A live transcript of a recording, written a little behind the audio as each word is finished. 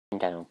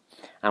Daniel,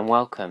 and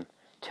welcome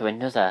to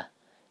another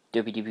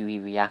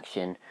WWE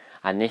reaction.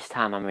 And this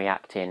time I'm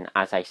reacting,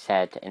 as I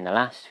said in the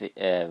last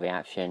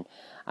reaction,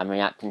 I'm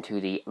reacting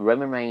to the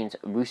Roman Reigns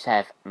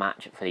Rusev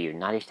match for the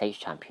United States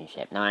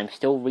Championship. Now I'm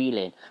still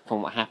reeling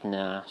from what happened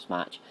in the last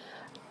match.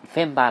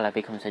 Finn Balor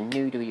becomes a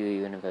new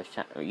WWE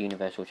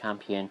Universal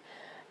Champion.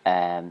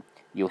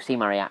 You'll see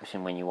my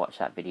reaction when you watch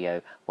that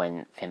video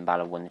when Finn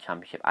Balor won the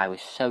championship. I was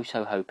so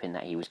hoping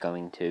that he was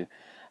going to,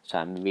 so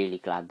I'm really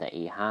glad that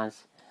he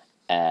has.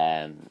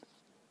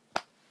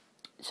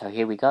 So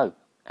here we go.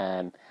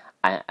 Roman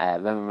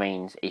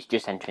Reigns is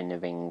just entering the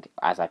ring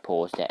as I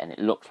paused it, and it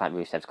looks like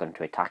Rusev's going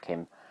to attack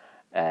him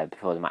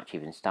before the match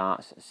even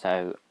starts.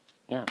 So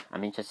yeah,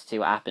 I'm interested to see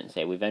what happens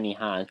here. We've only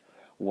had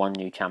one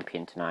new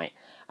champion tonight,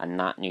 and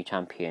that new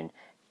champion,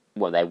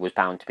 well, there was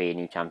bound to be a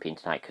new champion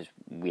tonight because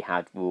we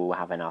were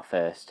having our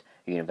first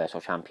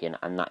Universal Champion,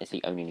 and that is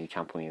the only new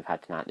champion we've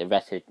had tonight. The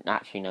rest of,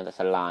 actually no, that's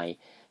a lie.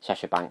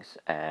 Sasha Banks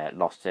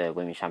lost the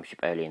Women's Championship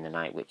early in the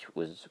night, which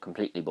was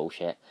completely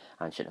bullshit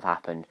and shouldn't have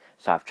happened.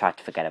 So I've tried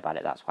to forget about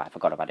it. That's why I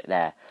forgot about it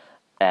there.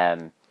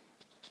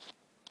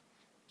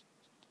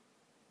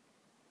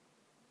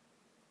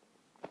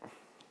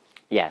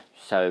 Yeah.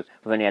 So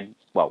we've only had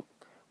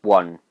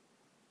one.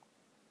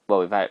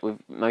 Well, we've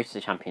most of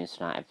the champions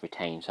tonight have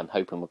retained, so I'm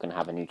hoping we're going to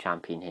have a new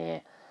champion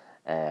here.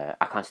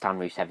 I can't stand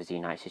Rusev as the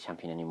United States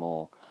champion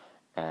anymore.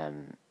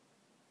 So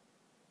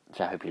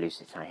I hope he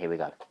loses tonight. Here we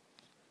go. And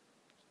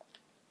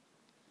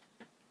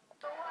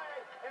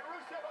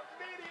Rusev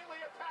immediately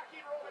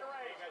attacking Roman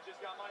Reigns. I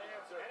just got my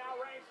answer. And now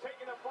Reigns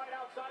taking the fight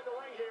outside the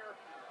ring here.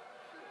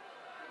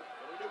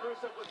 And we knew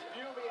Rusev was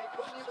fuming and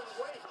couldn't even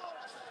wait.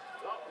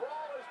 The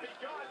brawl has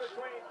begun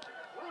between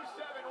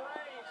Rusev and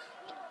Reigns.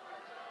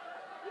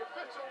 The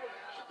official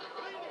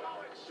leaning on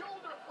his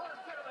shoulder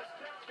first into the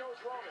steps goes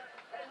Roman.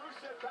 And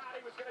Rusev thought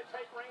he was going to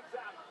take Reigns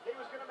out. He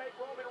was going to make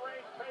Roman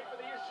Reigns pay for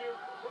the issue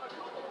from a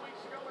couple of weeks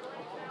ago when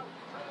Reigns now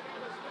driven into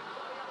the steps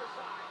on the other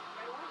side.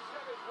 And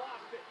Rusev has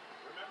lost it.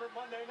 Remember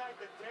Monday night,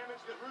 the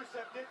damage that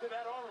Rusev did to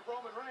that arm of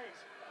Roman Reigns?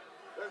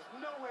 There's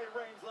no way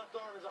Reigns' left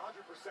arm is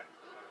 100%.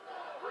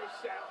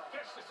 Rusev,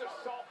 vicious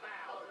assault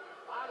now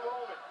on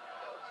Roman.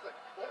 It's the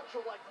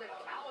vulture-like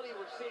mentality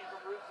we're seeing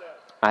from Rusev.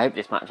 I hope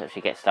this match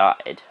actually gets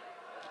started.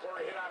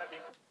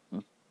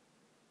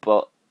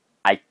 But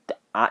I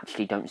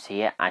actually don't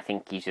see it. I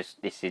think this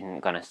isn't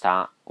going to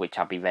start, which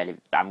I'm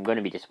going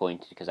to be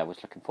disappointed because I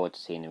was looking forward to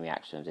seeing the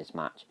reaction of this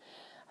match.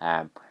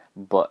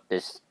 But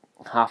there's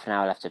half an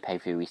hour left to pay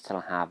per view. We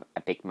still have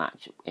a big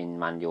match in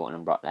Randy Orton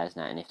and Brock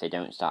Lesnar, and if they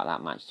don't start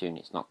that match soon,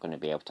 it's not going to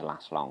be able to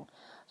last long.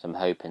 So I'm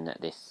hoping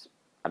that this.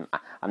 I'm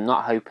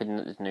not hoping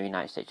that there's no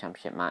United States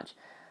Championship match,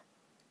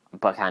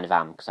 but I kind of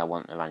am because I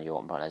want the Randy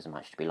Orton Brock Lesnar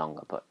match to be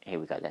longer. But here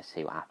we go. Let's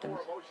see what happens.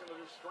 More emotion to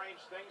do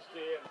strange things to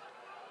him.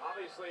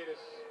 Obviously, it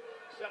has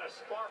set a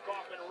spark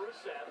off in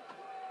Rusev.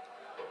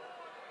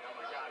 Oh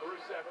my God,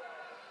 Rusev!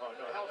 Oh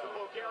no, how's the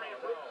Bulgarian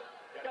Brute?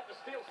 Got the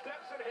steel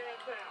steps in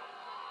hand now.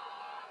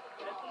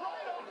 And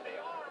right off the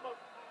arm of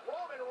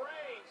Roman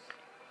Reigns.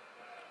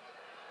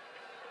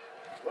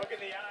 Look in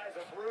the eyes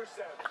of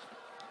Rusev.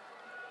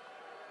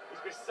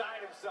 He's beside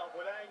himself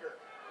with anger.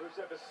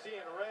 Rusev is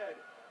seeing red.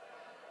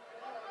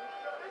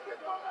 He can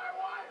go my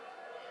wife.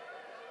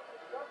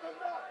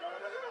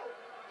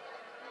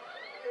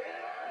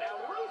 Now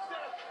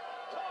Rusev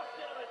tossed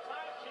into the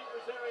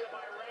timekeeper's area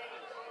by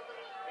Reigns.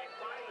 And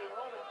finally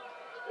Roman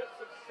gets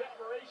some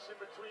separation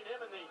between him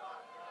and the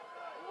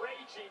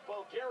raging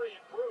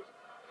Bulgarian Brute.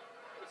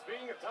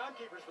 Speaking of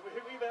timekeepers, do we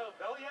have a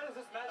bell yet? Is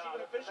this match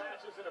even official?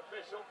 This match isn't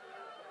official.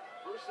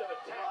 Rusev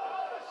attacked.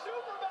 Oh, a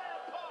Superman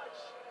punch!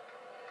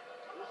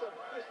 Rusev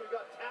officially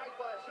got tagged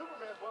by a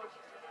Superman punch.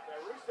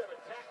 Yeah, Rusev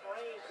attacked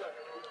Reigns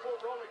before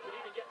Roman could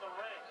even get in the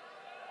ring.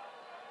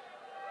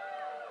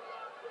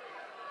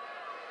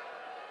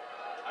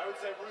 I would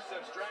say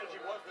Rusev's strategy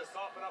was to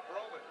soften up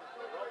Roman.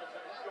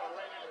 He's going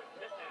right into the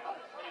pit now.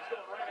 And he's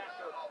going right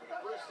after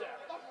Rusev.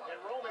 And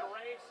Roman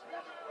Reigns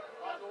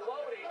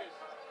unloading his...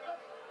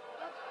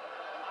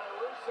 on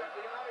Rusev,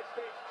 the United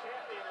States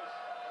champion, is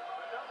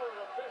a number of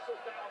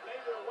officials now made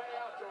their way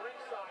out to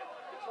ringside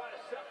to try to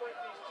separate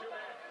these two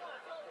men.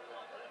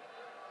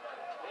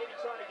 Maybe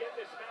trying to get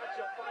this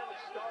matchup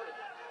finally started.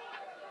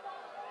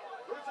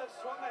 Rusev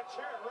swung that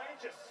chair and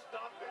Reigns just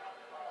stopped it.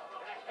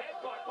 And a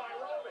headbutt by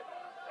Roman.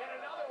 And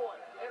another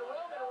one. And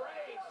Roman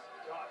Reigns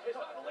is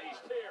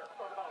unleashed here.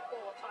 Talk about a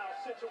volatile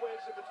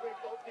situation between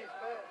both these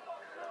men.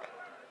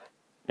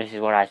 This is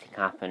what I think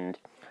happened.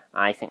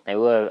 I think they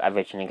were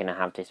originally going to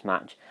have this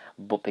match,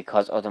 but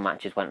because other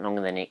matches went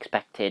longer than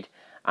expected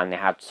and they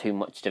had too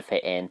much to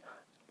fit in,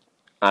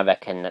 I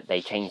reckon that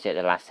they changed it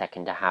at the last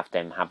second to have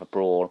them have a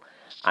brawl,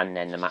 and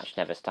then the match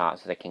never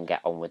starts so they can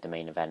get on with the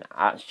main event.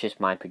 That's just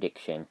my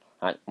prediction.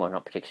 Well,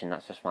 not prediction,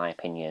 that's just my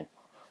opinion.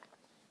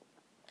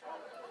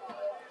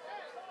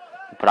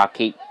 But I'll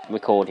keep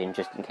recording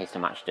just in case the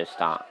match does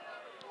start.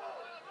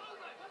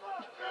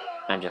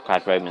 I'm just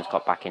glad Roman's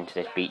got back into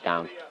this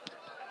beatdown.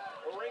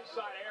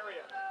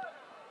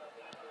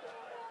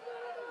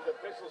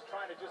 Officials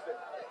trying to just get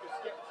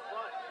in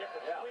front, get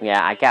between Yeah,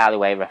 I get out of the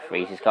way,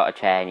 referees. He's got a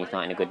chair and he's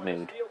not in a good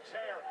mood. We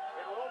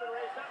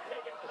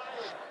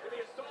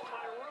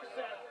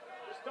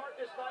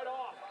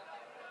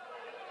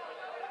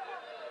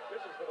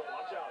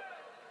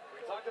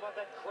talked about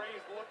that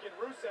crazed look in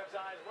Rusev's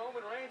eyes.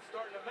 Roman Reigns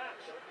starting to match.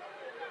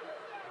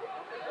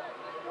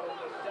 No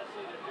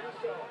necessity to do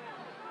so.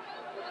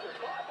 With your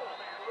Bible,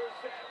 man,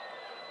 Rusev.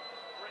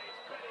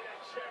 Reigns bending that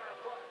chair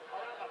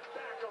around the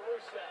back of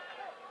Rusev.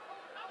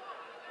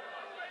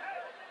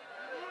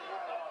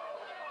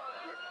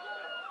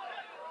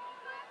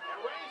 And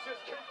Reigns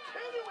is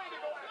continuing to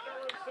go after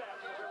Rusev.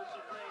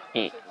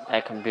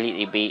 They're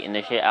completely beating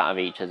the shit out of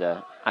each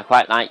other. I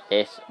quite like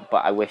this,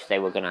 but I wish they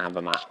were going to have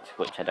a match,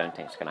 which I don't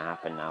think is going to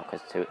happen now,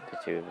 because the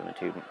two of them are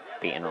too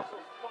beaten up.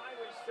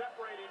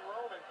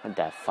 What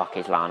the fuck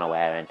is Lana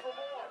wearing?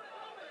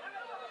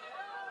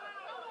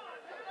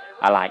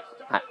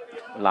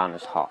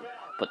 Lana's hot,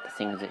 but the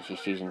things that she's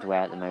choosing to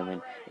wear at the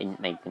moment isn't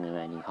making her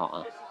any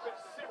hotter.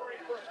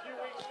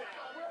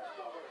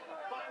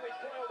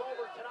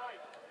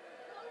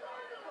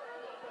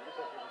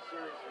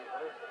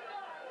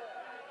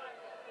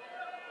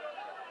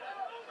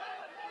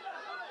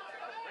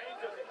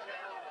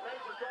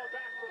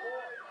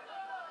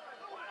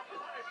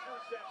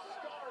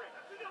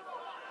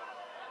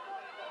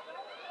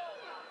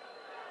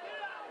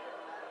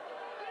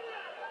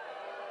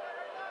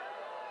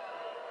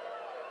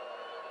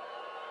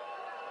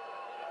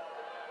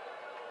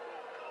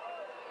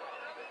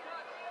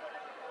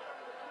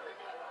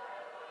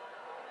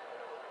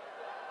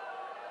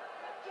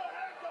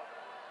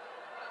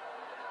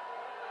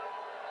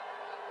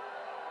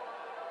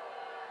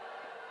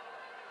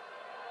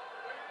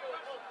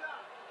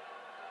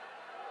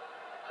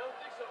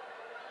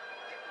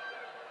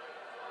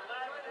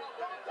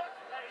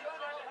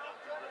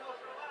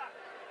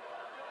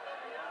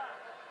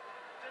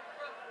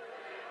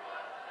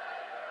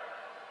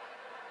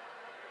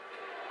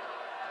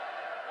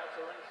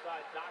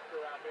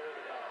 Doctor out here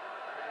with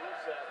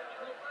Rusev.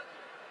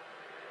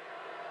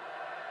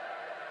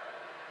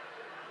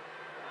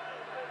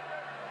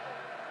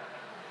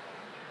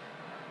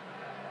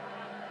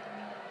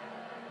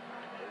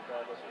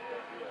 Regardless of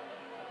the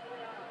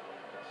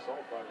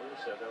assault by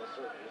Rusev, that was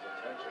certainly his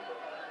intention, but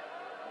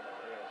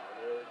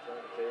really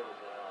turning the tables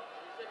around.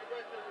 This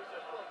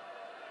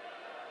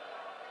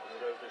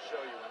goes to show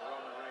you when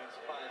Roman Reigns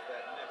finds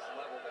that next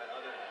level, that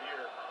other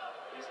gear,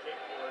 he's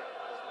capable of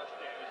as much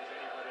damage as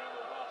anybody on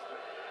the roster.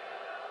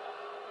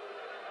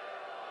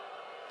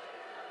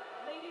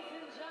 Ladies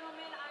and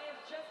gentlemen, I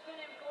have just been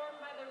informed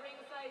by the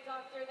ringside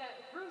doctor that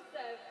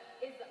Rusev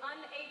is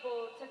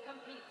unable to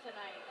compete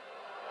tonight.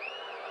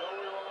 So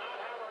we will not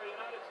have our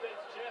United States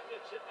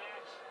Championship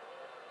match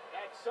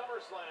at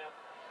Summerslam.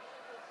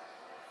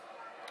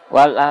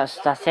 Well,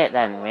 that's it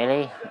then,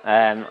 really.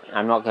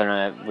 I'm not going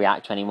to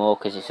react to any more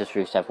because it's just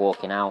Rusev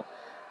walking out.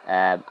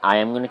 I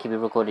am going to keep it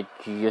recorded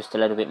just a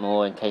little bit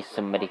more in case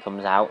somebody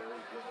comes out,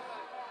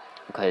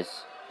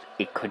 because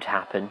it could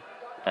happen.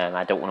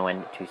 I don't want to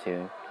end it too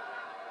soon.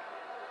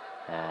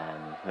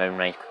 Roman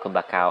Reigns could come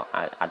back out.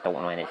 I don't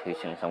want to end it too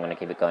soon, so I'm going to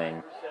keep it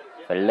going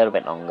for a little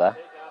bit longer.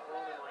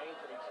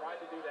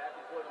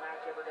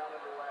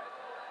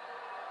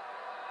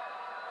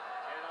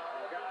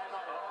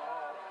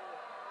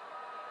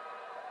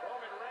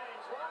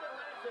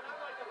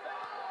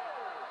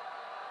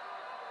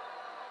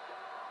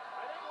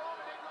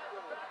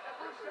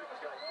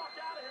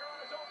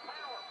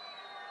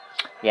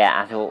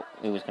 Yeah, I thought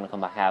he was going to come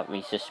back out.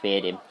 He just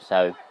speared him,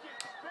 so...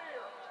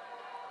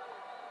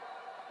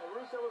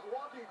 Rusev was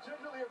walking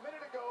gingerly a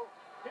minute ago.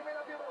 He may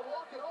not be able to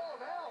walk at all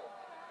now.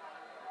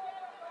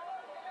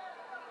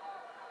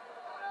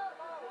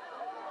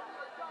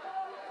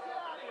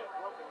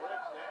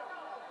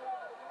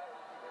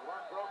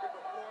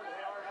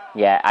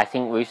 Yeah, I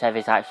think Rusev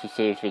is actually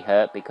seriously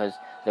hurt, because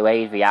the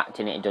way he's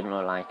reacting, it doesn't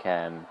look like...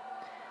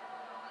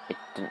 it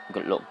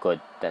doesn't look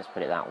good, let's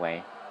put it that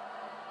way.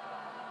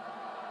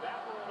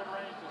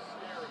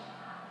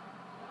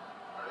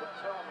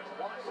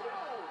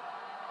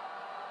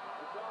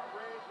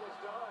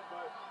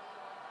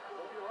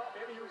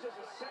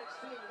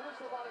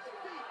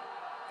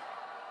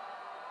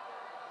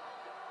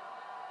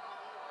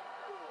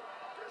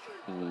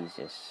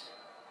 Jesus.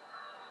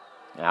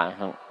 Yeah, I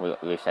think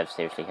Rusev's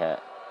seriously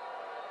hurt.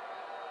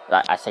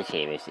 Like, I say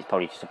serious, it's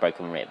probably just a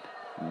broken rib,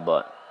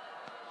 but...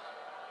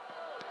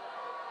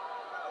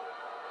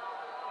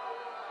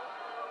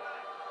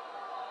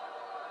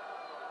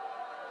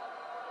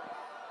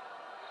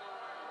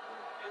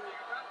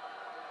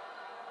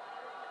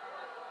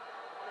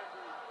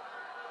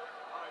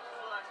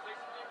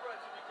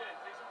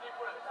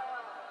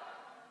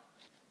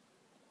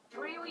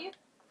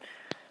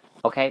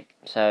 Okay,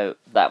 so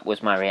that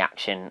was my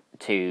reaction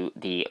to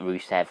the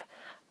Rusev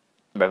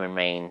Roman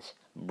Reigns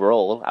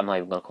Brawl. I'm not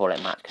even going to call it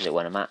a match because it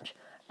wasn't a match.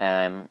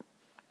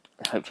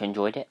 Hope you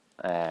enjoyed it.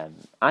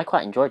 I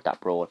quite enjoyed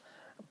that Brawl,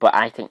 but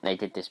I think they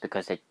did this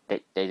because they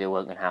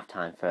weren't going to have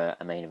time for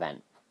a main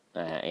event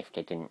if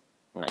they didn't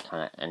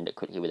kind of end it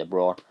quickly with a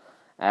Brawl.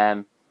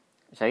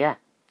 So yeah,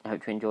 I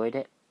hope you enjoyed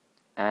it.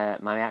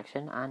 my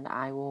reaction, and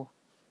I will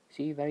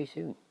see you very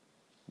soon.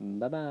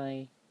 Bye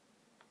bye.